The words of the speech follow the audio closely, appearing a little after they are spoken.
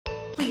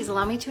please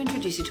allow me to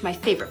introduce you to my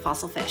favorite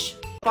fossil fish,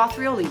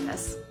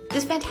 Bothriolepis.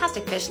 This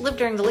fantastic fish lived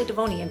during the late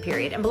Devonian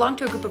period and belonged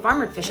to a group of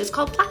armored fishes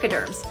called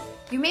placoderms.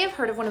 You may have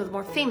heard of one of the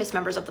more famous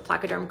members of the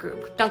placoderm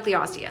group,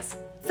 Dunkleosteus.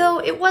 Though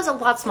it was a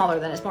lot smaller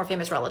than its more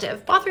famous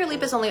relative,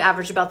 Bothriolepis only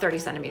averaged about 30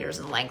 centimeters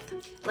in length.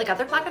 Like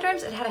other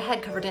placoderms, it had a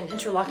head covered in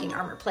interlocking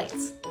armor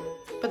plates.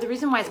 But the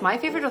reason why it's my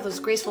favorite are those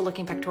graceful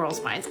looking pectoral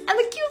spines and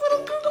the cute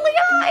little googly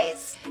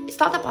eyes! It's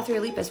thought that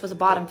Bothriolepis was a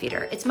bottom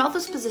feeder. Its mouth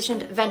was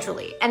positioned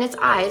ventrally, and its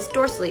eyes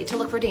dorsally to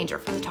look for danger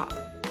from the top.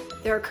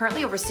 There are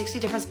currently over 60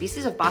 different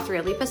species of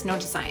Bothriolepis known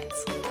to science.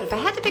 But if I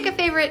had to pick a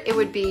favorite, it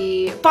would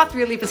be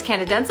Bothriolepis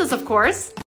canadensis, of course.